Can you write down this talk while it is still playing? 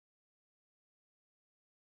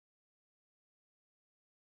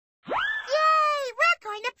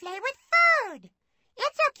play with food.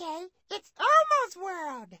 It's okay. It's Elmo's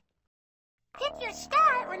world. Pick your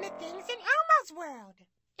star on the things in Elmo's world.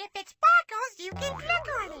 If it sparkles, you can click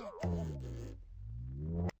on it.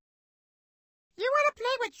 You want to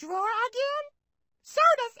play with drawer again? So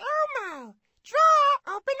does Elmo.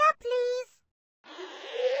 Drawer, open up, please.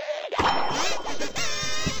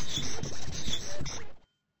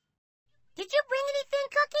 Did you bring anything,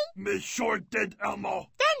 Cookie? Me sure did, Elmo.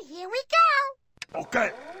 Then here we go.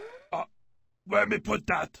 Okay. Where me put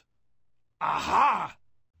that? Aha!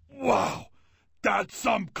 Wow! That's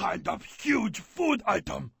some kind of huge food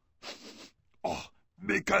item. Oh,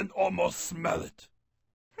 me can almost smell it.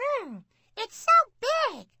 It's so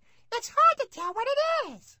big. It's hard to tell what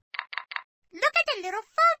it is. Look at the little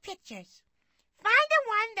food pictures. Find the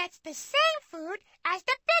one that's the same food as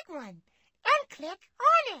the big one and click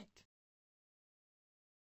on it.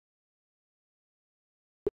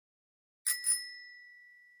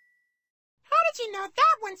 How did you know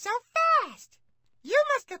that one so fast? You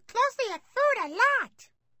must look closely at food a lot.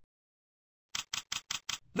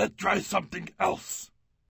 Let's try something else.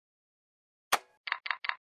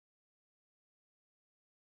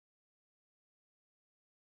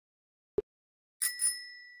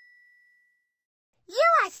 You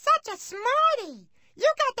are such a smarty.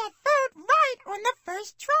 You got that food right on the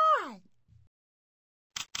first try.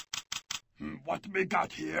 What me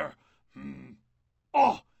got here?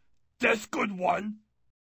 Oh, this good one.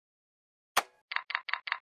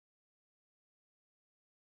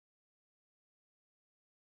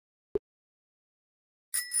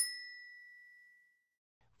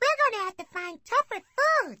 We're gonna have to find tougher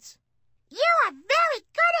foods. You are very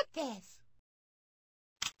good at this.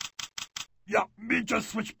 Yeah, me just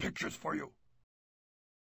switch pictures for you.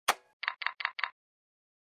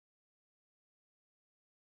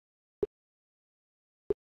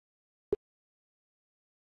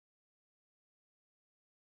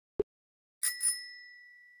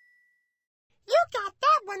 You got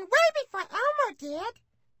that one way before Elmo did.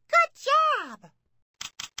 Good job.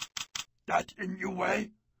 That in your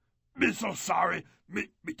way? Me so sorry. Me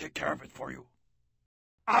take care of it for you.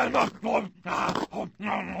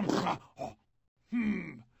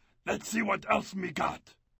 Let's see what else me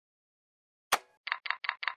got.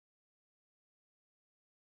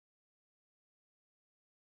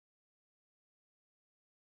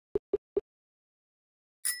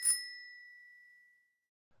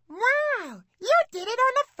 Wow, you did it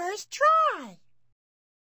on the first try.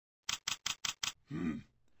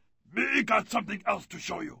 Me got something else to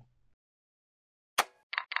show you.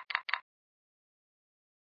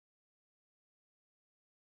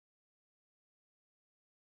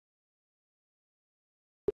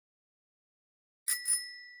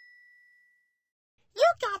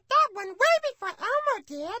 You got that one way before Elmo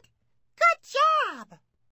did. Good job.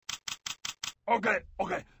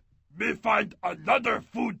 Okay. Me find another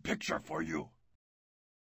food picture for you.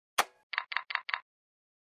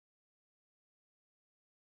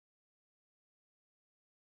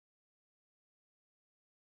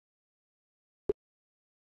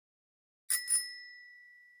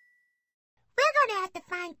 We're gonna have to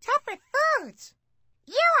find tougher foods.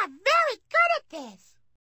 You are very good at this.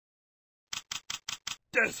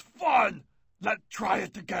 This fun! Let's try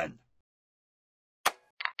it again.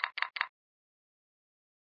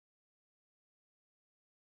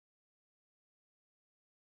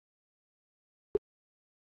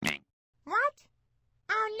 What?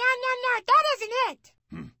 Oh, no, that isn't it.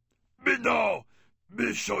 Me know.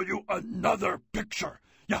 Me show you another picture.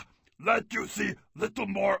 Yeah, let you see little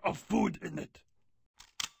more of food in it.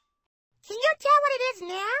 Can you tell what it is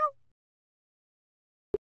now?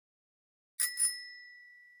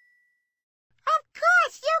 Of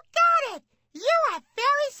course, you got it. You are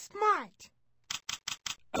very smart.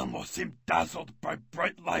 Elmo seemed dazzled by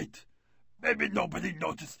bright light. Maybe nobody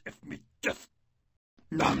noticed if me just...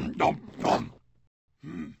 Nom.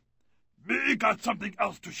 Me got something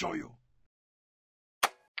else to show you.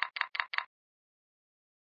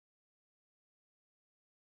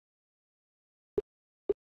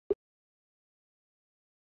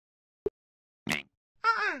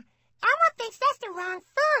 Elmo thinks that's the wrong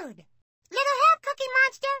food. Little help, Cookie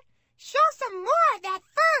Monster. Show some more of that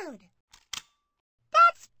food.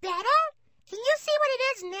 That's better. Can you see what it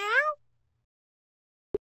is now?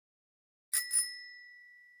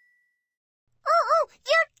 Oh,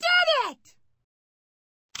 you did it!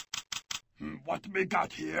 What me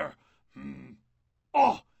got here?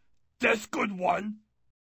 Oh, this good one.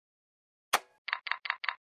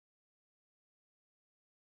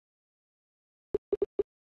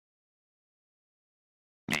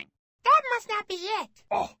 That must not be it.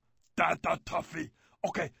 Oh, that a toughie.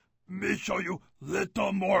 Okay, me show you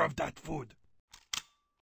little more of that food.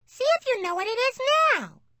 See if you know what it is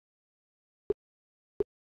now.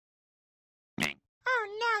 Oh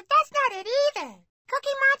no, that's not it either.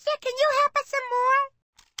 Cookie Monster, can you help us some more?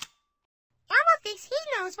 Elmo thinks he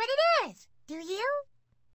knows what it is. Do you?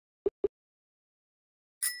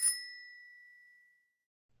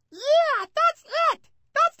 Yeah, that's it.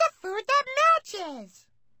 That's the food that matches.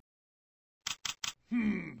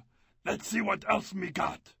 Let's see what else me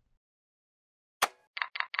got.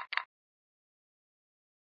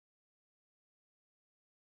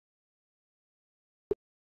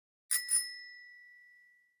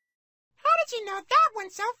 How did you know that one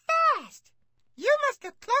so fast? You must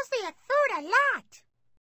look closely at food a lot.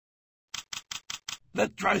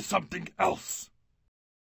 Let's try something else.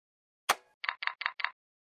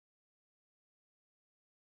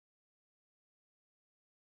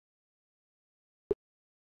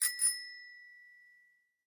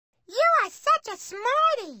 You are such a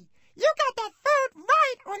smarty. You got that food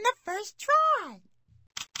right on the first try.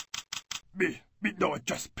 Me know it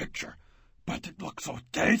just picture, but it looks so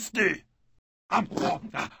tasty.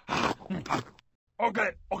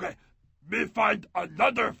 Okay. Me find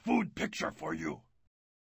another food picture for you.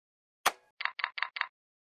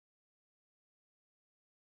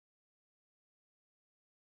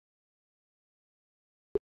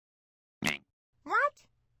 What?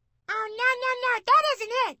 Oh, no, that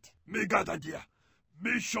isn't it. Me got idea.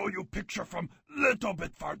 Me show you picture from little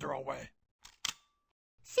bit farther away.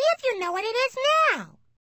 See if you know what it is now.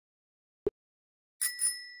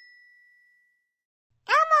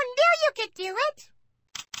 Elmo knew you could do it.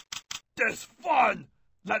 This fun.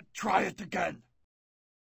 Let's try it again.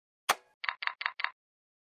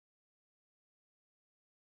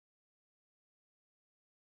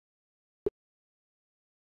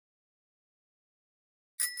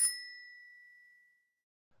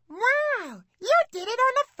 Wow, you did it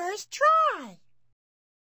on the first try.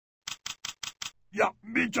 Yeah,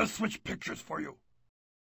 me just switch pictures for you.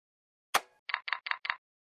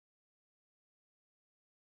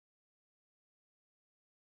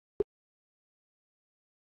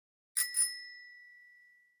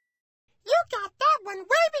 You got that one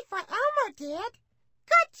way before Elmo did.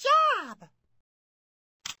 Good job.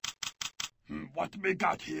 What me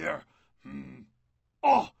got here?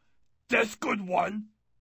 Oh, this good one.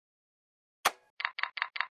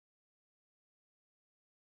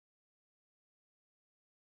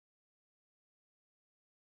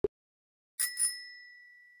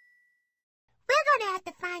 We're going to have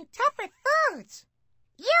to find tougher foods.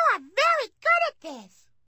 You are very good at this.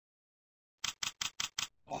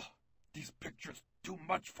 Oh, these pictures too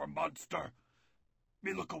much for monster.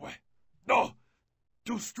 Me look away. No,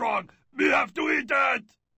 too strong. Me have to eat it.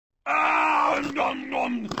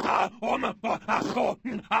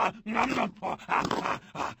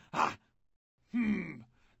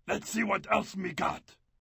 Let's see what else me got.